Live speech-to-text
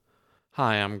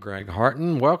Hi, I'm Greg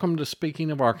Harton. Welcome to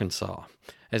Speaking of Arkansas.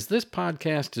 As this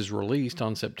podcast is released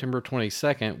on September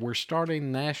 22nd, we're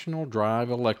starting National Drive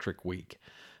Electric Week,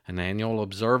 an annual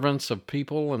observance of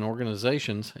people and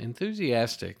organizations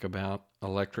enthusiastic about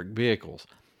electric vehicles.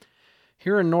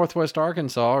 Here in northwest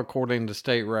Arkansas, according to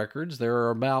state records, there are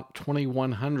about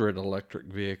 2,100 electric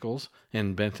vehicles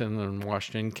in Benton and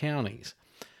Washington counties.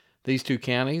 These two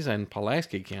counties and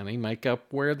Pulaski County make up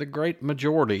where the great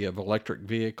majority of electric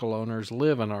vehicle owners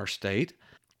live in our state.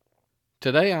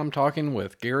 Today I'm talking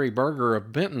with Gary Berger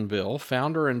of Bentonville,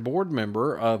 founder and board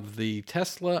member of the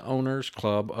Tesla Owners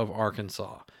Club of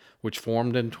Arkansas, which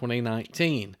formed in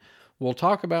 2019. We'll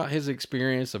talk about his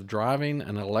experience of driving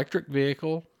an electric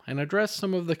vehicle and address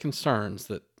some of the concerns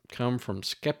that come from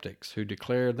skeptics who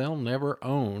declare they'll never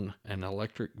own an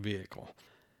electric vehicle.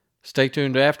 Stay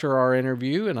tuned after our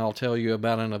interview, and I'll tell you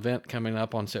about an event coming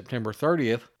up on September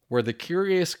 30th where the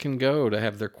curious can go to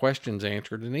have their questions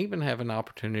answered and even have an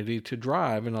opportunity to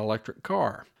drive an electric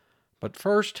car. But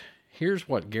first, here's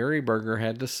what Gary Berger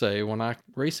had to say when I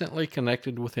recently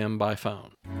connected with him by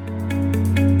phone.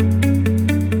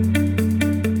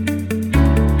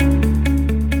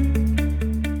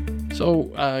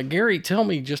 So, Gary, tell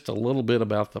me just a little bit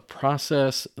about the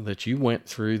process that you went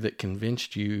through that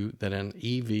convinced you that an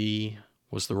EV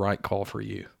was the right call for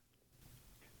you.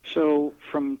 So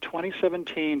from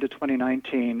 2017 to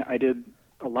 2019, I did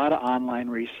a lot of online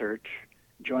research,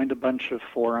 joined a bunch of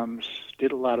forums,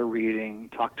 did a lot of reading,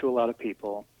 talked to a lot of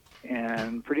people,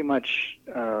 and pretty much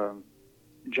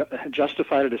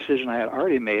justified a decision I had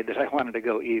already made that I wanted to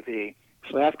go EV.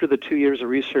 So after the 2 years of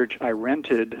research, I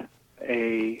rented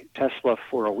a Tesla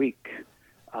for a week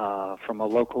from a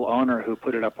local owner who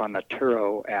put it up on the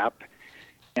Turo app.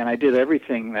 And I did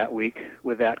everything that week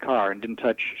with that car and didn't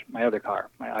touch my other car,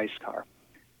 my ICE car.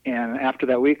 And after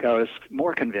that week, I was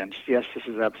more convinced, yes, this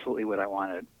is absolutely what I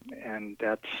wanted. And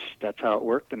that's how it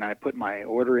worked. And I put my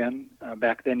order in.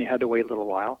 Back then, you had to wait a little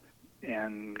while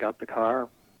and got the car.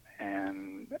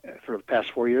 And for the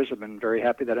past 4 years, I've been very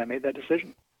happy that I made that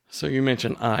decision. So you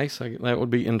mentioned ICE, that would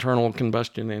be internal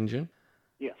combustion engine.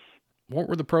 Yes. What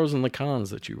were the pros and the cons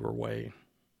that you were weighing?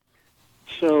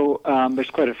 So there's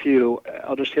quite a few.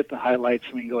 I'll just hit the highlights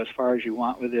and we can go as far as you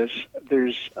want with this.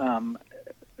 There's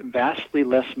vastly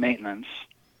less maintenance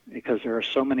because there are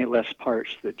so many less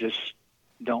parts that just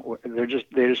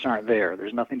they just aren't there.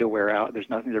 There's nothing to wear out. There's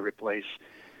nothing to replace.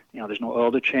 There's no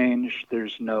oil to change.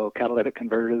 There's no catalytic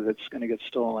converter that's going to get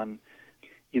stolen.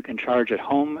 You can charge at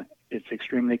home. It's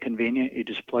extremely convenient. You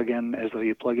just plug in as though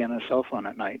you plug in a cell phone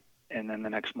at night, and then the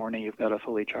next morning you've got a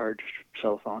fully charged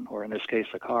cell phone, or in this case,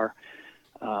 a car.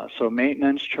 So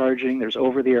maintenance, charging, there's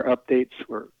over-the-air updates.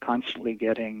 We're constantly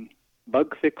getting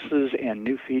bug fixes and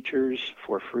new features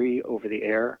for free over the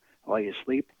air while you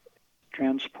sleep.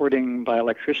 Transporting by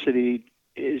electricity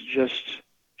is just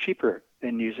cheaper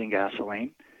than using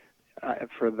gasoline.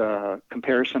 For the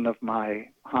comparison of my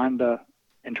Honda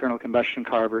internal combustion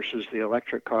car versus the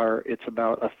electric car, it's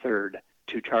about a third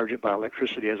to charge it by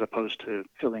electricity as opposed to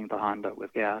filling the Honda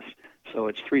with gas. So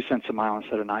it's 3 cents a mile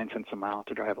instead of 9 cents a mile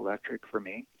to drive electric for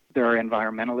me. There are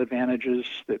environmental advantages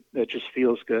that just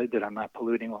feels good, that I'm not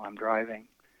polluting while I'm driving.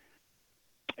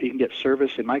 You can get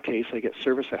service. In my case, I get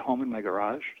service at home in my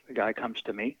garage. The guy comes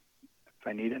to me if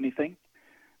I need anything.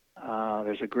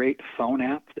 There's a great phone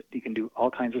app that you can do all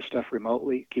kinds of stuff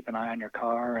remotely. Keep an eye on your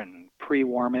car and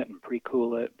pre-warm it and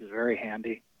pre-cool it. It's very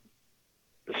handy.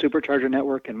 The supercharger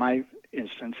network, in my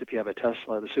instance, if you have a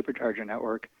Tesla, the supercharger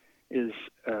network is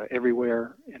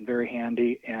everywhere and very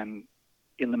handy and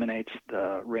eliminates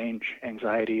the range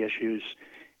anxiety issues.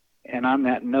 And on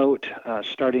that note,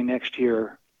 starting next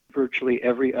year, virtually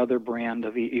every other brand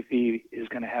of EV is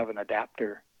going to have an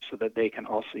adapter so that they can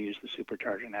also use the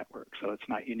supercharger network. So it's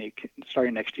not unique.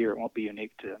 Starting next year, it won't be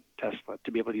unique to Tesla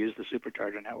to be able to use the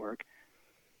supercharger network.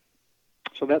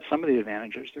 So that's some of the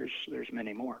advantages. There's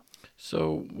many more.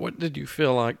 So what did you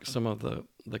feel like some of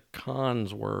the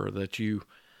cons were that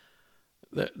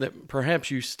perhaps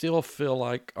you still feel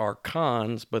like are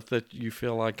cons, but that you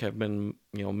feel like have been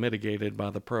mitigated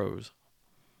by the pros?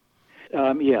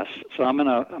 Yes. So I'm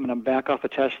gonna back off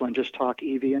of Tesla and just talk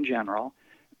EV in general.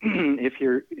 If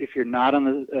you're not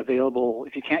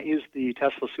if you can't use the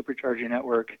Tesla supercharging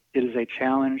network, it is a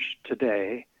challenge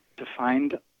today to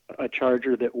find a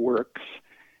charger that works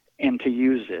and to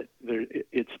use it.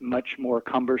 It's much more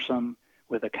cumbersome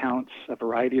with accounts, a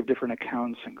variety of different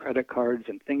accounts and credit cards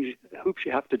and hoops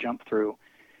you have to jump through.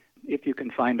 If you can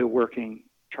find a working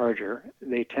charger,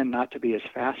 they tend not to be as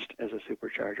fast as a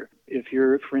supercharger. If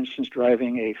you're, for instance,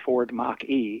 driving a Ford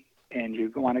Mach-E, and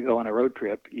you want to go on a road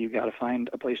trip, you got to find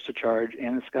a place to charge,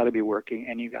 and it's got to be working,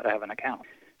 and you got to have an account.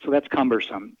 So that's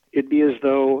cumbersome. It'd be as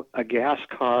though a gas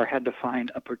car had to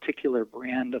find a particular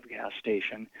brand of gas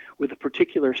station with a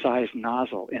particular size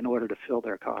nozzle in order to fill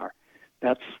their car.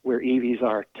 That's where EVs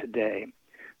are today.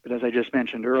 But as I just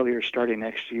mentioned earlier, starting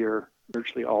next year,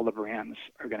 virtually all the brands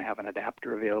are going to have an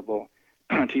adapter available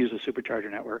to use the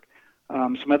supercharger network.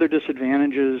 Some other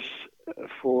disadvantages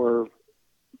for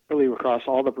really across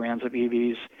all the brands of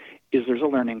EVs is there's a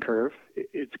learning curve.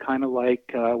 It's kind of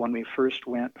like when we first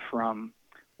went from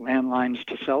landlines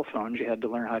to cell phones, you had to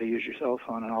learn how to use your cell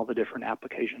phone and all the different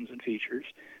applications and features.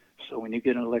 So when you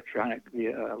get an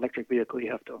electric vehicle,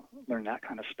 you have to learn that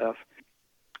kind of stuff.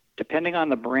 Depending on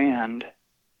the brand,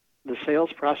 the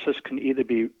sales process can either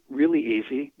be really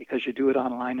easy because you do it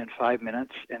online in 5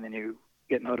 minutes and then you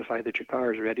get notified that your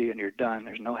car is ready and you're done.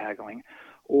 There's no haggling.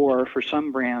 Or for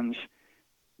some brands,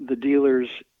 the dealers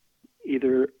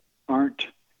either aren't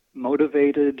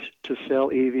motivated to sell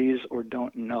EVs or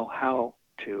don't know how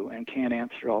to and can't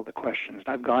answer all the questions.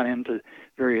 I've gone into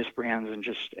various brands and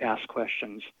just asked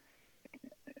questions.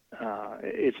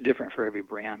 It's different for every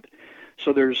brand.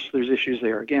 So there's issues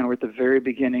there. Again, we're at the very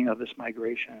beginning of this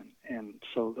migration, and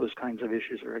so those kinds of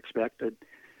issues are expected.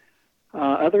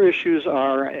 Other issues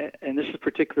are, and this is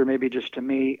particular maybe just to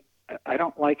me, I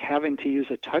don't like having to use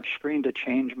a touch screen to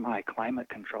change my climate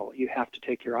control. You have to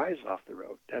take your eyes off the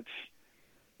road. That's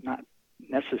not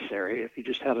necessary. If you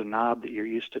just had a knob that you're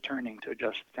used to turning to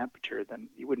adjust the temperature, then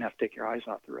you wouldn't have to take your eyes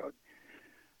off the road.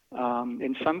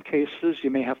 In some cases, you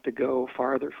may have to go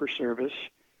farther for service.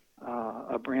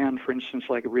 A brand, for instance,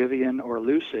 like Rivian or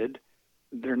Lucid,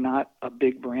 they're not a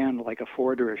big brand like a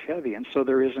Ford or a Chevy, and so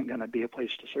there isn't going to be a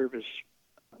place to service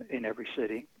in every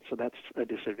city. So that's a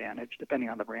disadvantage, depending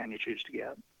on the brand you choose to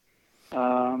get.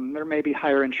 There may be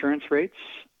higher insurance rates.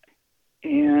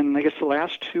 And I guess the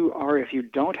last two are if you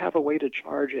don't have a way to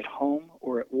charge at home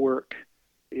or at work,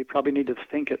 you probably need to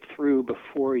think it through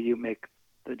before you make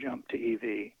the jump to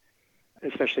EV,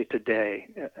 especially today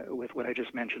with what I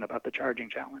just mentioned about the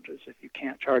charging challenges. If you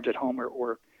can't charge at home or at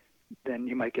work, then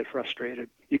you might get frustrated.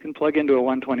 You can plug into a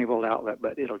 120-volt outlet,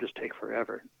 but it'll just take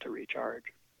forever to recharge.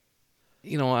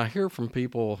 You know, I hear from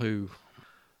people who,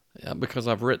 because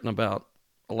I've written about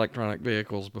electronic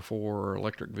vehicles before, or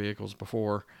electric vehicles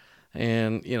before,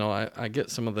 and, you know, I get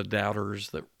some of the doubters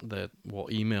that will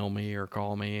email me or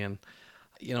call me, and,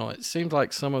 you know, it seems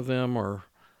like some of them are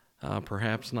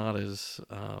perhaps not as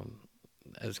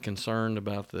concerned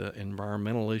about the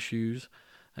environmental issues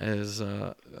as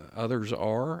others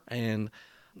are. And,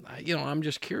 you know, I'm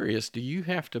just curious, do you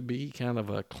have to be kind of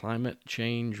a climate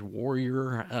change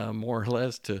warrior, more or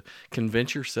less, to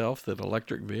convince yourself that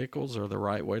electric vehicles are the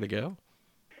right way to go?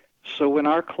 So when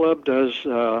our club does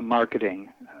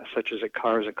marketing, such as at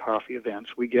Cars and Coffee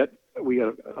events, we get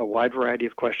a wide variety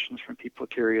of questions from people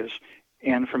curious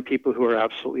and from people who are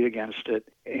absolutely against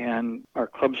it. And our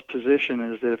club's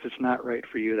position is that if it's not right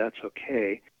for you, that's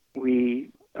okay.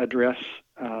 We address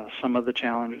some of the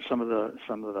challenges, some of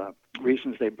the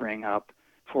reasons they bring up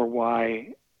for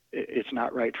why it's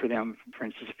not right for them. For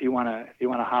instance, if you want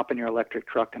to hop in your electric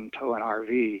truck and tow an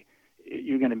RV,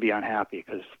 you're going to be unhappy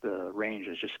because the range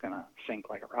is just going to sink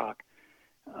like a rock,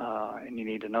 and you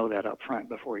need to know that up front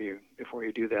before you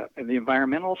do that. And the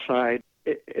environmental side,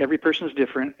 every person is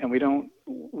different, and we don't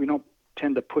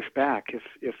tend to push back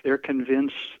if they're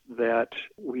convinced that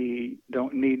we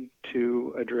don't need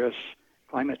to address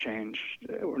climate change.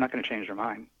 We're not going to change their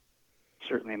mind.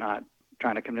 Certainly not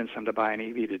trying to convince them to buy an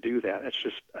EV to do that. That's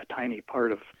just a tiny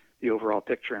part of the overall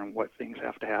picture and what things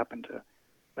have to happen to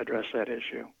address that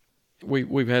issue.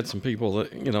 We've had some people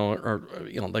that, you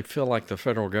know, they feel like the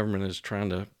federal government is trying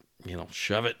to, you know,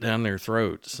 shove it down their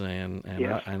throats. And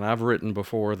Yes. I've written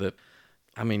before that,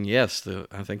 I mean, yes,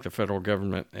 I think the federal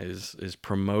government is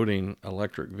promoting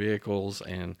electric vehicles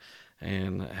and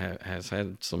has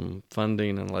had some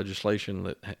funding and legislation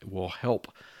that will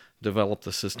help develop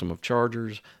the system of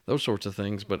chargers, those sorts of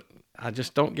things. But I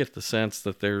just don't get the sense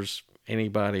that there's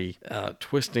anybody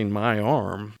twisting my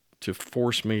arm to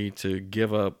force me to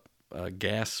give up a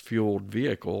gas-fueled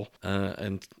vehicle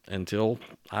until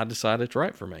I decide it's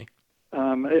right for me.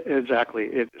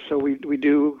 Exactly. So we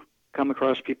do come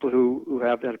across people who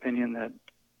have that opinion that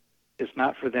it's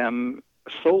not for them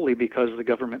solely because the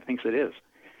government thinks it is.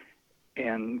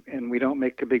 And we don't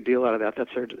make a big deal out of that.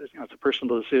 That's it's a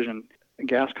personal decision.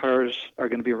 Gas cars are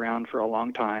going to be around for a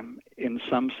long time. In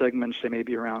some segments, they may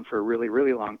be around for a really,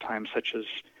 really long time, such as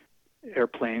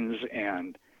airplanes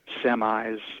and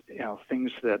semis, you know,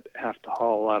 things that have to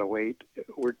haul a lot of weight.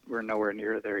 We're nowhere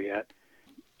near there yet.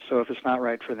 So if it's not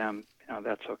right for them, you know,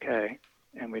 that's okay.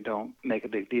 and we don't make a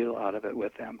big deal out of it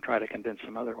with them, try to convince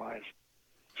them otherwise.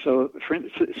 So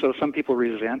some people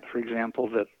resent, for example,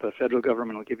 that the federal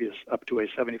government will give you up to a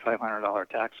 $7,500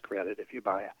 tax credit if you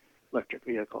buy an electric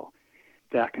vehicle.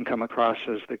 That can come across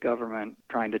as the government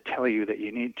trying to tell you that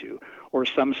you need to. Or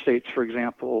some states, for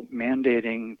example,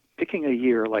 picking a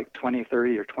year like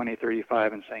 2030 or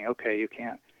 2035 and saying, okay, you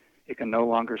can no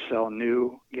longer sell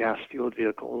new gas-fueled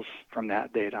vehicles from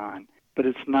that date on. But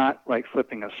it's not like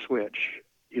flipping a switch.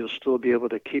 You'll still be able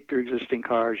to keep your existing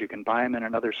cars. You can buy them in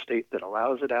another state that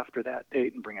allows it after that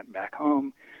date and bring it back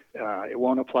home. It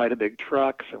won't apply to big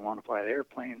trucks. It won't apply to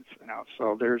airplanes.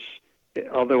 So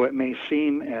although it may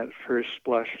seem at first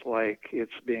blush like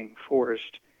it's being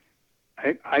forced,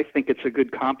 I think it's a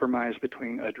good compromise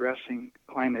between addressing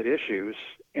climate issues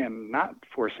and not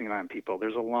forcing it on people.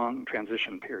 There's a long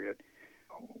transition period.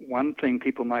 One thing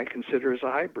people might consider is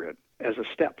a hybrid as a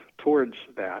step towards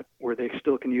that, where they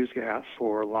still can use gas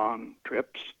for long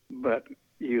trips, but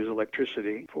use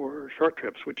electricity for short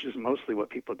trips, which is mostly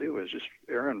what people do, is just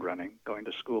errand running, going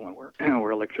to school and work, where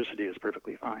electricity is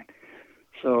perfectly fine.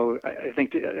 So I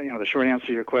think the short answer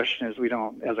to your question is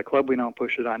as a club, we don't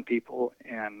push it on people,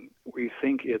 and we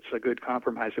think it's a good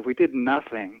compromise. If we did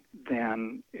nothing,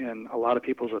 then in a lot of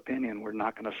people's opinion, we're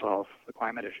not going to solve the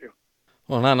climate issue.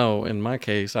 Well, I know in my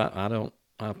case, I don't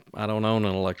own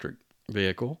an electric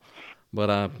vehicle, but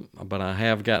I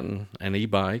have gotten an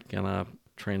e-bike, and I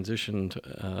transitioned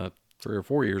 3 or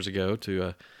 4 years ago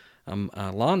to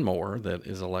a lawnmower that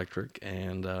is electric,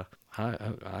 and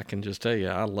I can just tell you,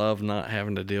 I love not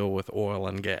having to deal with oil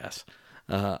and gas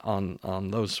on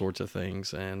those sorts of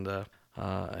things, and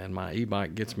my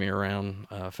e-bike gets me around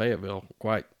Fayetteville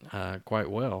quite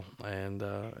well, and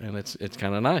it's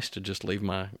kind of nice to just leave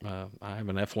I have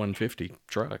an F-150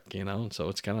 truck, so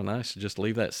it's kind of nice to just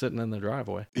leave that sitting in the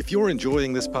driveway. If you're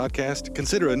enjoying this podcast,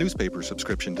 consider a newspaper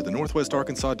subscription to the Northwest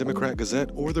Arkansas Democrat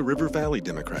Gazette or the River Valley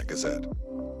Democrat Gazette.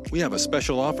 We have a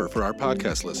special offer for our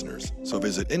podcast listeners, so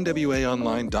visit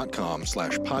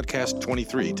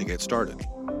nwaonline.com/podcast23 to get started.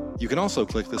 You can also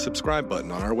click the subscribe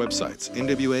button on our websites,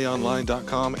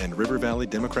 nwaonline.com and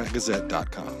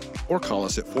rivervalleydemocratgazette.com, or call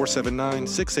us at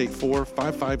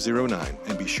 479-684-5509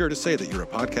 and be sure to say that you're a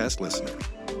podcast listener.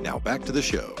 Now back to the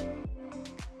show.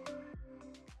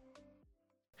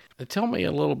 Tell me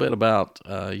a little bit about,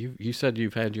 you said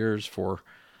you've had yours for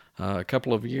a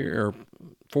couple of years, or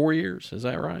 4 years, is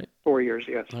that right? 4 years,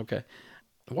 yes. Okay.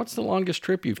 What's the longest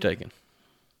trip you've taken?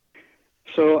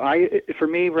 So for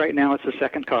me right now, it's a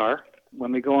second car.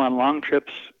 When we go on long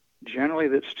trips, generally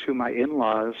that's to my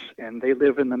in-laws, and they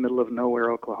live in the middle of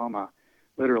nowhere, Oklahoma,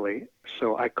 literally.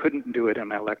 So I couldn't do it in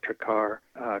my electric car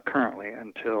currently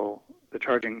until the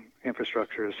charging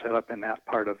infrastructure is set up in that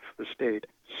part of the state.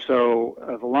 So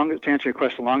to answer your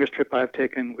question, the longest trip I've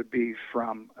taken would be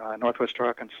from northwest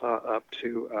Arkansas up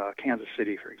to Kansas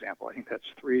City, for example. I think that's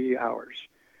 3 hours.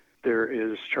 There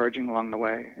is charging along the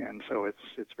way, and so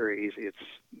it's very easy. It's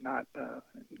not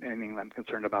anything I'm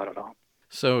concerned about at all.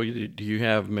 So do you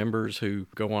have members who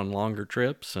go on longer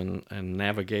trips and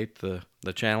navigate the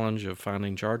challenge of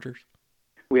finding chargers?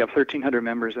 We have 1,300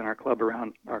 members in our club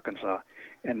around Arkansas,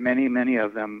 and many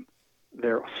of them,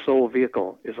 their sole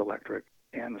vehicle is electric,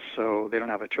 and so they don't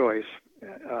have a choice,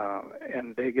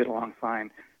 and they get along fine.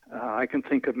 I can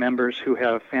think of members who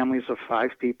have families of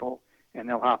 5 people, and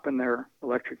they'll hop in their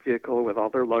electric vehicle with all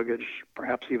their luggage,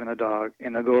 perhaps even a dog,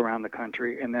 and they'll go around the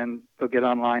country, and then they'll get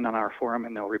online on our forum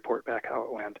and they'll report back how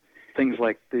it went. Things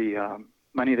like the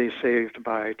money they saved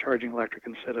by charging electric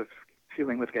instead of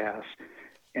fueling with gas,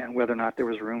 and whether or not there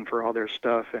was room for all their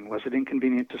stuff, and was it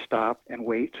inconvenient to stop and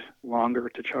wait longer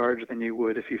to charge than you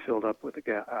would if you filled up with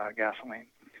gasoline.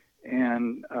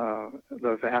 And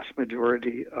the vast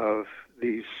majority of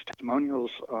these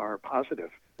testimonials are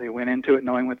positive. They went into it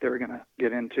knowing what they were going to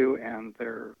get into, and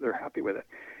they're happy with it.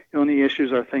 The only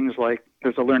issues are things like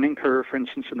there's a learning curve, for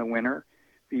instance, in the winter.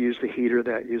 If you use the heater,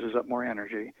 that uses up more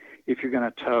energy. If you're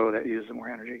going to tow, that uses more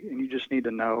energy. And you just need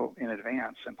to know in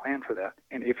advance and plan for that.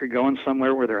 And if you're going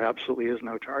somewhere where there absolutely is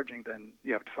no charging, then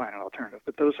you have to find an alternative.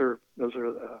 But those are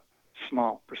a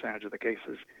small percentage of the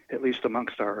cases, at least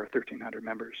amongst our 1,300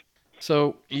 members.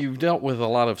 So you've dealt with a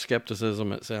lot of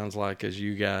skepticism, it sounds like, as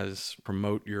you guys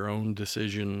promote your own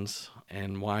decisions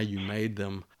and why you made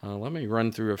them. Let me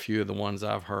run through a few of the ones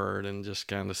I've heard and just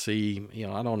kind of see,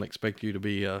 I don't expect you to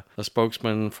be a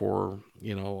spokesman for,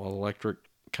 electric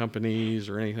companies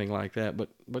or anything like that, but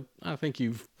I think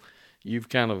you've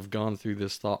kind of gone through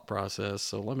this thought process.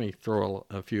 So let me throw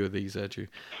a few of these at you.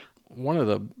 One of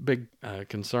the big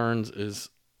concerns is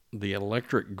the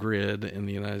electric grid in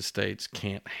the United States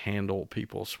can't handle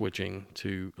people switching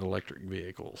to electric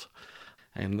vehicles.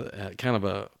 And kind of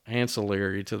a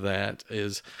ancillary to that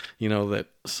is, that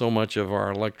so much of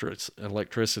our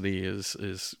electricity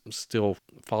is still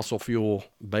fossil fuel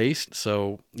based.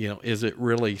 So, is it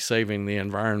really saving the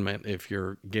environment if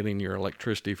you're getting your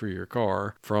electricity for your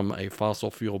car from a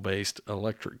fossil fuel based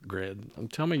electric grid?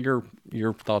 Tell me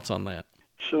your thoughts on that.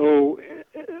 So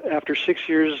after 6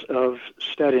 years of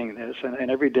studying this,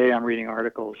 and every day I'm reading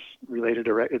articles related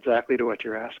exactly to what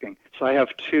you're asking. So I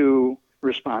have two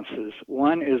responses.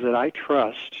 One is that I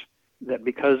trust that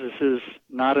because this is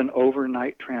not an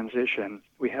overnight transition,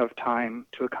 we have time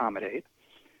to accommodate.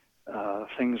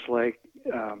 Things like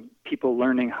people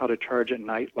learning how to charge at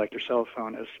night, like their cell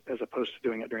phone, as opposed to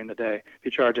doing it during the day. If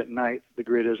you charge at night, the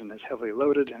grid isn't as heavily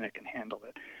loaded and it can handle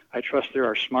it. I trust there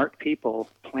are smart people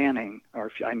planning,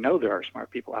 or I know there are smart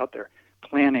people out there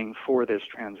planning for this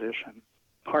transition.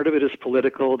 Part of it is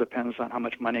political, depends on how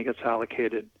much money gets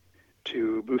allocated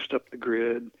to boost up the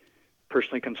grid.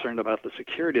 Personally concerned about the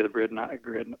security of the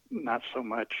grid, not so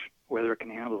much whether it can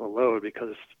handle the load,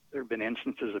 because there have been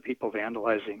instances of people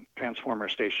vandalizing transformer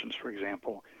stations, for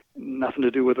example. Nothing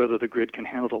to do with whether the grid can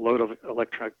handle the load of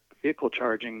electric vehicle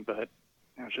charging, but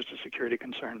it's just a security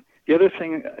concern. The other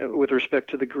thing with respect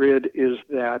to the grid is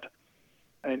that,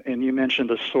 and you mentioned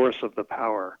the source of the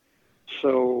power,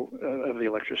 of the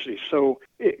electricity. So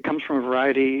it comes from a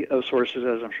variety of sources,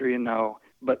 as I'm sure you know,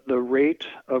 but the rate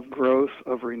of growth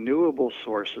of renewable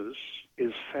sources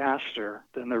is faster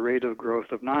than the rate of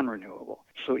growth of non-renewable.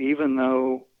 So even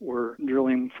though we're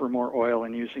drilling for more oil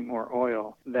and using more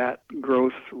oil, that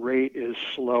growth rate is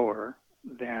slower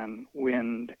than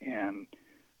wind and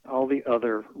all the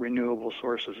other renewable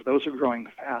sources. Those are growing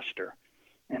faster.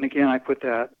 And again, I put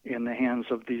that in the hands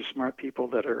of these smart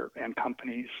people and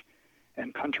companies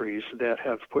and countries that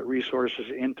have put resources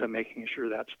into making sure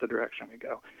that's the direction we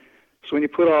go. So when you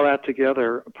put all that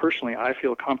together, personally, I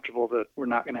feel comfortable that we're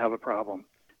not going to have a problem.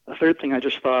 The third thing I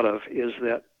just thought of is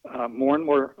that more and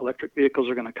more electric vehicles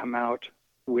are going to come out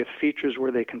with features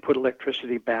where they can put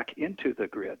electricity back into the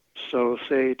grid. So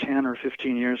say 10 or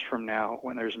 15 years from now,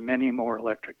 when there's many more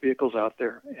electric vehicles out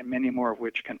there, and many more of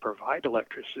which can provide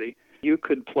electricity, you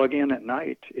could plug in at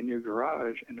night in your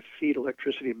garage and feed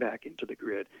electricity back into the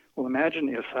grid. Well, imagine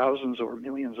if thousands or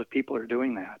millions of people are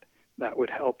doing that. That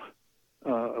would help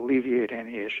alleviate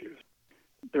any issues.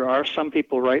 There are some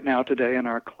people right now today in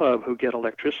our club who get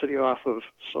electricity off of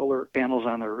solar panels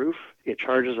on their roof. It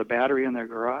charges a battery in their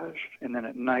garage, and then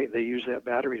at night they use that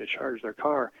battery to charge their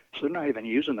car. So they're not even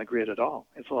using the grid at all.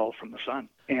 It's all from the sun.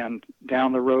 And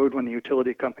down the road, when the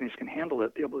utility companies can handle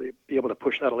it, they'll be able to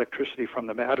push that electricity from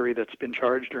the battery that's been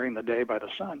charged during the day by the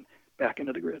sun back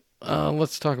into the grid.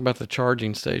 Let's talk about the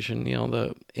charging station.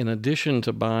 In addition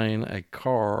to buying a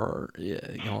car,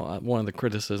 one of the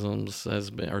criticisms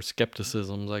has been, or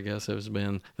skepticisms, I guess, has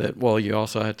been that, well, you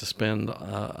also have to spend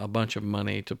a bunch of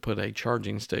money to put a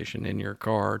charging station in your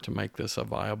car to make this a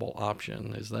viable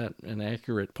option. Is that an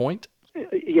accurate point?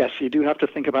 Yes, you do have to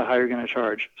think about how you're going to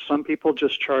charge. Some people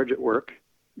just charge at work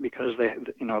because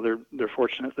they're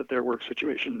fortunate that their work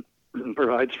situation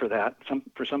provides for that.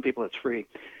 For some people, it's free.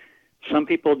 Some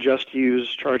people just use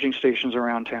charging stations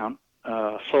around town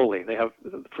solely. They have,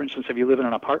 for instance, if you live in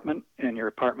an apartment and your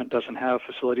apartment doesn't have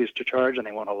facilities to charge and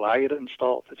they won't allow you to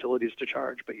install facilities to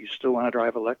charge, but you still want to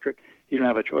drive electric, you don't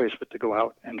have a choice but to go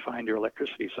out and find your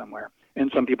electricity somewhere.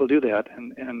 And some people do that.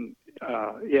 And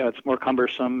it's more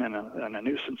cumbersome and a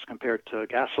nuisance compared to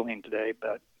gasoline today,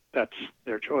 but that's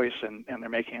their choice, and they're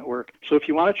making it work. So if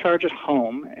you want to charge at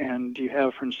home and you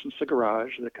have, for instance, a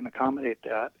garage that can accommodate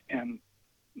that, and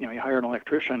you hire an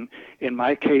electrician. In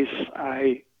my case,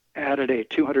 I added a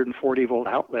 240-volt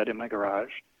outlet in my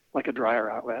garage, like a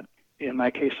dryer outlet. In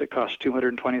my case, it cost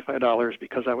 $225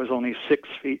 because I was only 6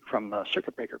 feet from the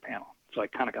circuit breaker panel. So I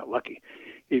kind of got lucky.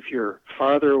 If you're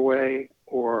farther away,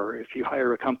 or if you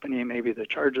hire a company maybe that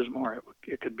charges more,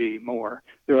 it could be more.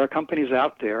 There are companies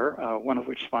out there, one of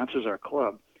which sponsors our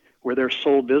club, where their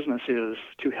sole business is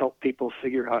to help people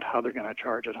figure out how they're going to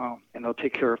charge at home. And they'll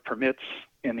take care of permits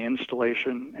and the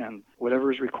installation and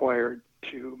whatever is required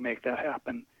to make that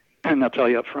happen. And they'll tell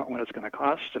you up front what it's going to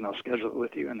cost, and they'll schedule it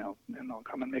with you, and they'll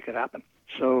come and make it happen.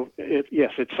 So,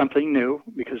 it's something new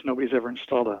because nobody's ever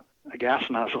installed a gas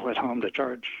nozzle at home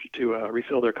to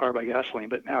refill their car by gasoline.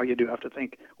 But now you do have to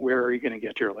think, where are you going to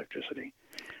get your electricity?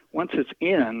 Once it's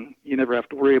in, you never have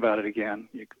to worry about it again.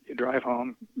 You drive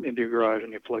home into your garage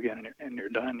and you plug in and you're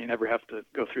done. You never have to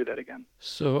go through that again.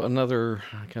 So another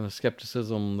kind of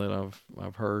skepticism that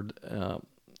I've heard,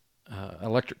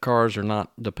 electric cars are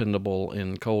not dependable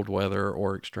in cold weather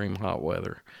or extreme hot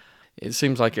weather. it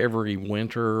seems like every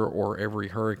winter or every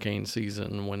hurricane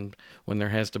season, when there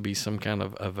has to be some kind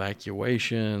of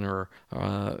evacuation or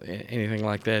anything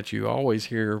like that, you always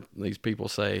hear these people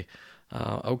say,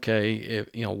 okay,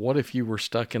 what if you were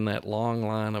stuck in that long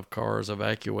line of cars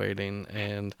evacuating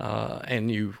and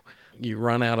you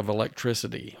run out of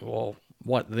electricity? Well,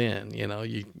 what then?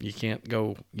 You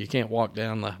can't walk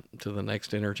down to the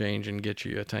next interchange and get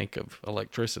you a tank of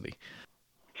electricity.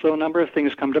 So a number of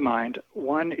things come to mind.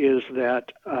 One is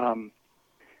that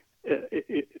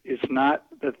it's not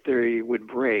that they would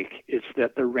break; it's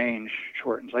that the range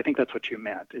shortens. I think that's what you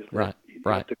meant. Is that Right. you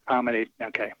Right. have to accommodate?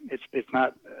 Okay, it's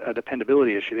not a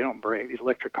dependability issue. They don't break. These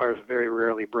electric cars very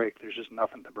rarely break. There's just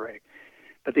nothing to break,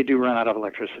 but they do run out of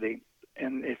electricity.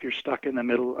 And if you're stuck in the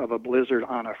middle of a blizzard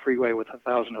on a freeway with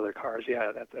 1,000 other cars,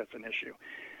 yeah, that's an issue.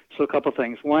 So a couple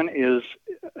things. One is,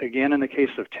 again, in the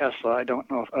case of Tesla, I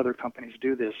don't know if other companies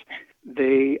do this.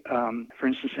 They, for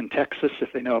instance, in Texas,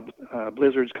 if they know a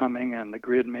blizzard's coming and the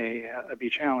grid may be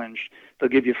challenged, they'll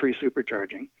give you free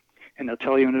supercharging. And they'll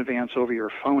tell you in advance over your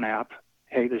phone app,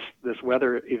 hey, this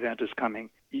weather event is coming.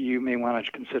 You may want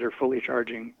to consider fully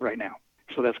charging right now.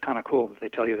 So that's kind of cool that they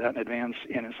tell you that in advance.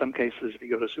 And in some cases, if you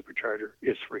go to Supercharger,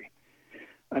 it's free.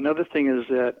 Another thing is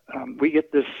that we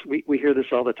get this, we hear this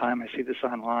all the time. I see this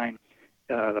online.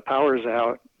 The power's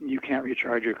out. You can't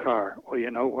recharge your car. Well, you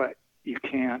know what? You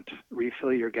can't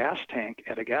refill your gas tank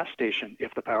at a gas station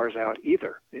if the power's out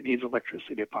either. It needs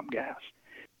electricity to pump gas.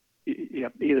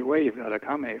 Either way, you've got to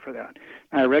accommodate for that.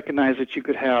 I recognize that you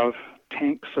could have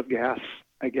tanks of gas,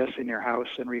 I guess, in your house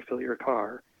and refill your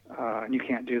car. And you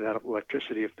can't do that with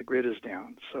electricity if the grid is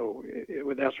down. So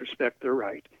with that respect, they're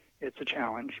right. It's a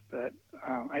challenge, but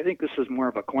I think this is more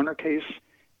of a corner case.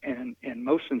 And in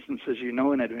most instances, you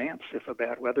know in advance if a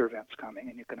bad weather event's coming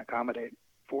and you can accommodate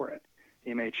for it.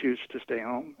 You may choose to stay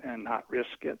home and not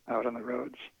risk it out on the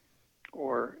roads,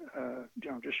 or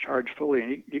just charge fully.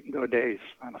 And you can go days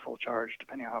on a full charge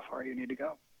depending on how far you need to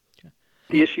go. Okay.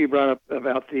 The issue you brought up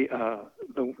about the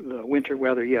winter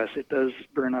weather, yes, it does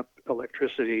burn up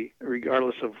electricity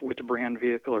regardless of which brand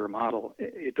vehicle or model.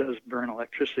 It does burn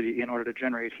electricity in order to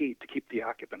generate heat to keep the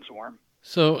occupants warm.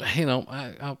 So,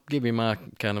 I'll give you my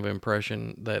kind of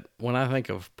impression that when I think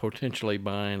of potentially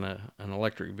buying an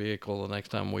electric vehicle the next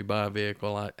time we buy a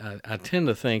vehicle, I tend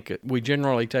to think we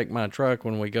generally take my truck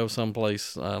when we go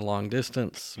someplace long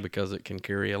distance because it can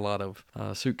carry a lot of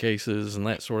suitcases and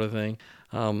that sort of thing.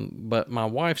 But my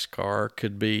wife's car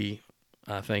could be,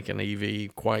 I think, an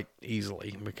EV quite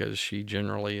easily because she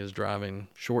generally is driving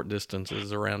short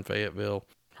distances around Fayetteville.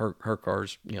 Her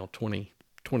car's,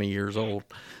 20 years old.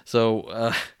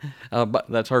 So, but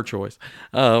that's her choice.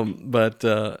 I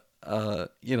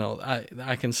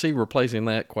can see replacing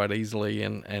that quite easily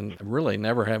and really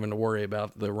never having to worry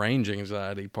about the range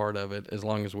anxiety part of it as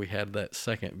long as we had that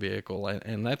second vehicle.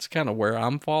 And that's kind of where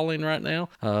I'm falling right now.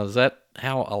 Is that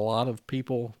how a lot of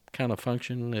people kind of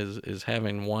function, is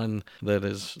having one that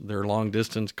is their long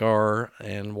distance car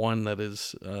and one that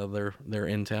is their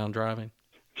in-town driving?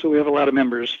 So we have a lot of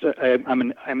members. I'm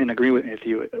in agreement with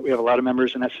you. We have a lot of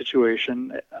members in that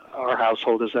situation. Our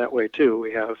household is that way too.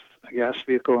 We have a gas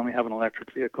vehicle and we have an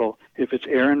electric vehicle. If it's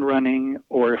errand running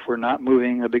or if we're not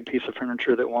moving a big piece of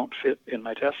furniture that won't fit in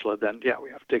my Tesla, then yeah,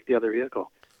 we have to take the other vehicle.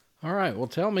 All right. Well,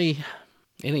 tell me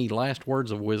any last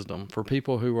words of wisdom for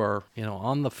people who are,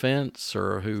 on the fence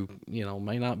or who,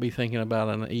 may not be thinking about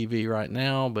an EV right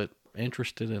now, but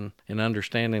interested in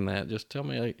understanding that. Just tell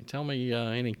me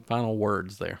any final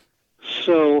words there.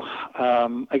 So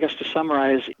I guess to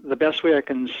summarize, the best way I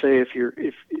can say, if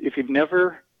you've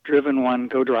never driven one,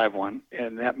 go drive one,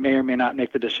 and that may or may not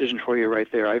make the decision for you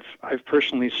right there. I've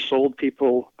personally sold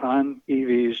people on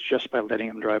EVs just by letting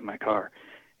them drive my car,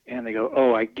 and they go,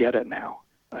 oh, I get it now.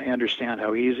 I understand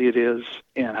how easy it is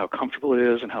and how comfortable it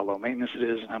is and how low maintenance it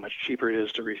is and how much cheaper it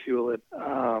is to refuel it,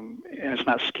 and it's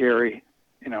not scary.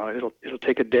 It'll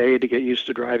take a day to get used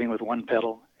to driving with one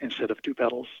pedal instead of two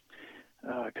pedals,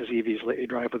 because EVs let you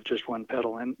drive with just one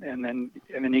pedal, and then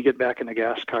you get back in a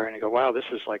gas car and you go, wow, this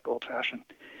is like old-fashioned.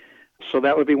 So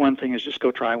that would be one thing, is just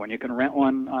go try one. You can rent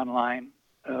one online.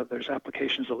 There's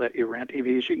applications that let you rent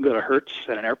EVs. You can go to Hertz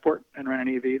at an airport and rent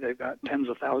an EV. They've got tens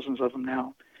of thousands of them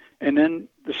now. And then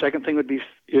the second thing would be,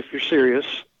 if you're serious,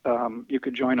 you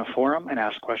could join a forum and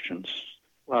ask questions.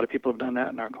 A lot of people have done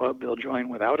that in our club. They'll join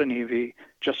without an EV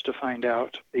just to find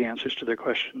out the answers to their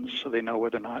questions so they know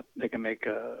whether or not they can make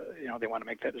they want to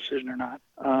make that decision or not.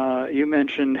 You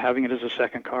mentioned having it as a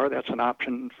second car. That's an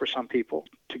option for some people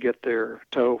to get their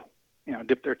toe,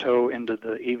 dip their toe into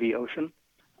the EV ocean.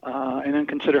 And then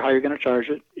consider how you're going to charge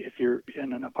it. If you're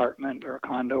in an apartment or a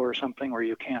condo or something where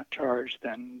you can't charge,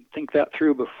 then think that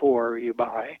through before you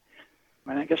buy.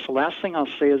 And I guess the last thing I'll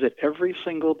say is that every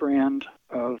single brand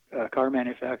of car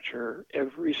manufacturer,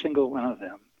 every single one of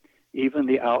them, even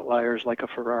the outliers like a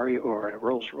Ferrari or a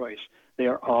Rolls-Royce, they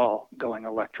are all going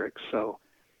electric. So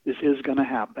this is going to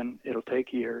happen. It'll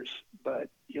take years, but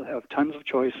you'll have tons of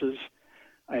choices.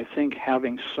 I think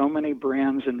having so many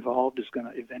brands involved is going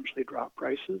to eventually drop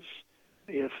prices.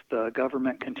 If the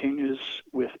government continues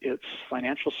with its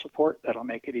financial support, that'll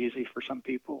make it easy for some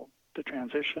people to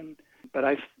transition. But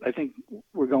I think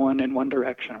we're going in one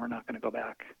direction. We're not going to go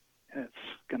back. It's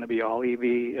going to be all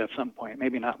EV at some point.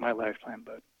 Maybe not my lifetime,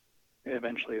 but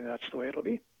eventually that's the way it'll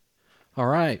be. All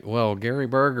right. Well, Gary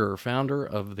Berger, founder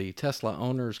of the Tesla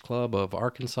Owners Club of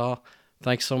Arkansas,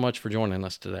 thanks so much for joining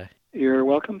us today. You're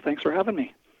welcome. Thanks for having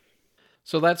me.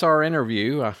 So that's our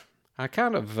interview. I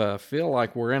kind of feel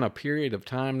like we're in a period of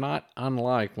time not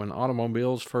unlike when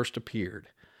automobiles first appeared,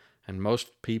 and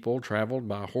most people traveled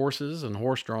by horses and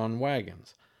horse-drawn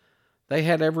wagons. They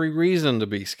had every reason to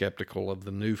be skeptical of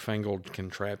the newfangled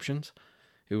contraptions.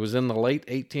 It was in the late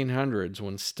 1800s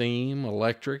when steam,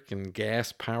 electric, and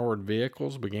gas-powered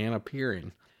vehicles began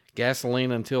appearing.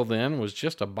 Gasoline until then was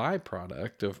just a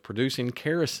byproduct of producing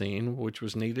kerosene, which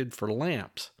was needed for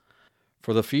lamps.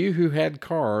 For the few who had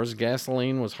cars,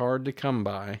 gasoline was hard to come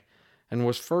by and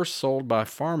was first sold by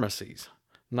pharmacies,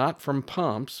 not from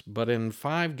pumps, but in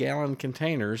 5-gallon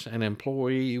containers an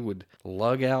employee would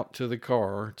lug out to the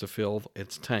car to fill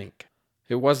its tank.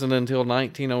 It wasn't until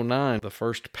 1909 the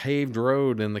first paved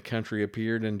road in the country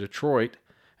appeared in Detroit,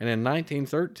 and in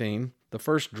 1913 the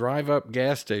first drive-up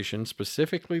gas station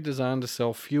specifically designed to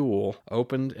sell fuel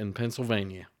opened in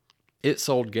Pennsylvania. It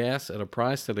sold gas at a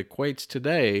price that equates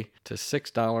today to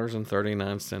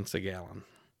 $6.39 a gallon.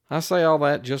 I say all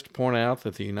that just to point out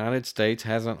that the United States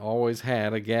hasn't always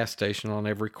had a gas station on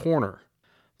every corner.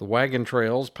 The wagon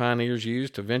trails pioneers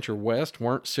used to venture west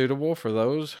weren't suitable for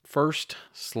those first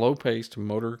slow-paced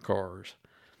motor cars.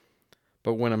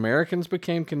 But when Americans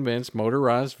became convinced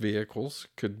motorized vehicles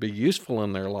could be useful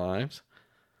in their lives,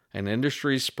 and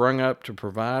industries sprung up to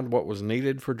provide what was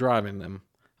needed for driving them,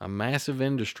 a massive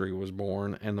industry was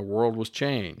born and the world was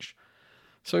changed.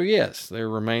 So yes, there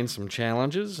remain some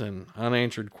challenges and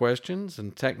unanswered questions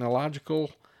and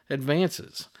technological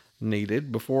advances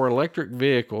needed before electric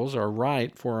vehicles are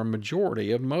right for a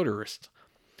majority of motorists.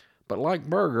 But like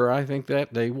Berger, I think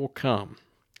that day will come.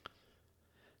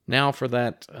 Now for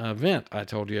that event I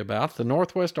told you about, the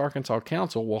Northwest Arkansas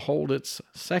Council will hold its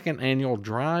second annual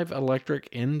Drive Electric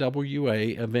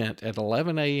NWA event at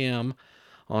 11 a.m.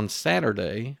 on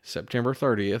Saturday, September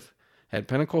 30th, at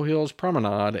Pinnacle Hills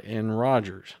Promenade in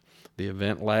Rogers. The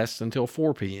event lasts until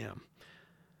 4 p.m.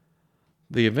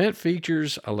 The event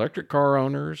features electric car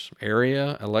owners,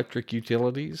 area electric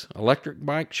utilities, electric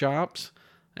bike shops,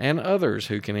 and others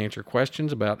who can answer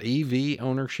questions about EV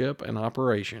ownership and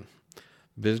operation.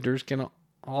 Visitors can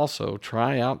also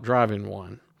try out driving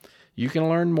one. You can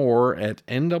learn more at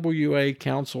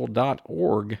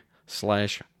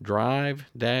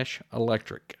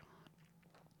nwacouncil.org/drive-electric.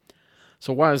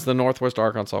 So why is the Northwest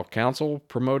Arkansas Council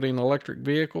promoting electric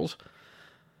vehicles?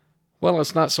 Well,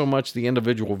 it's not so much the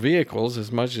individual vehicles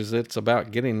as much as it's about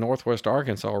getting Northwest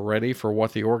Arkansas ready for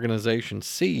what the organization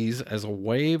sees as a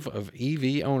wave of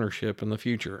EV ownership in the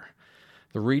future.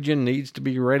 The region needs to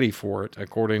be ready for it,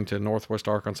 according to Northwest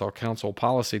Arkansas Council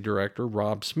Policy Director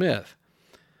Rob Smith.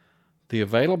 The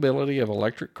availability of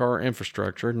electric car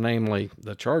infrastructure, namely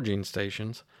the charging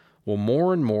stations, will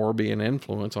more and more be an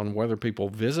influence on whether people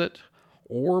visit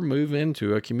or move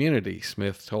into a community,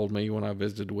 Smith told me when I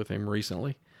visited with him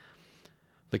recently.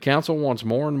 The council wants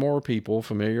more and more people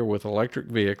familiar with electric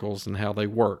vehicles and how they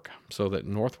work, so that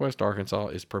Northwest Arkansas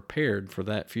is prepared for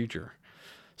that future.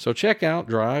 So check out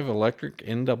Drive Electric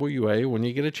NWA when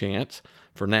you get a chance.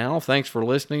 For now, thanks for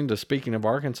listening to Speaking of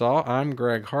Arkansas. I'm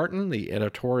Greg Harton, the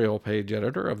editorial page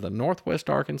editor of the Northwest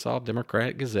Arkansas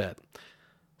Democrat Gazette.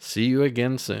 See you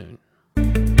again soon.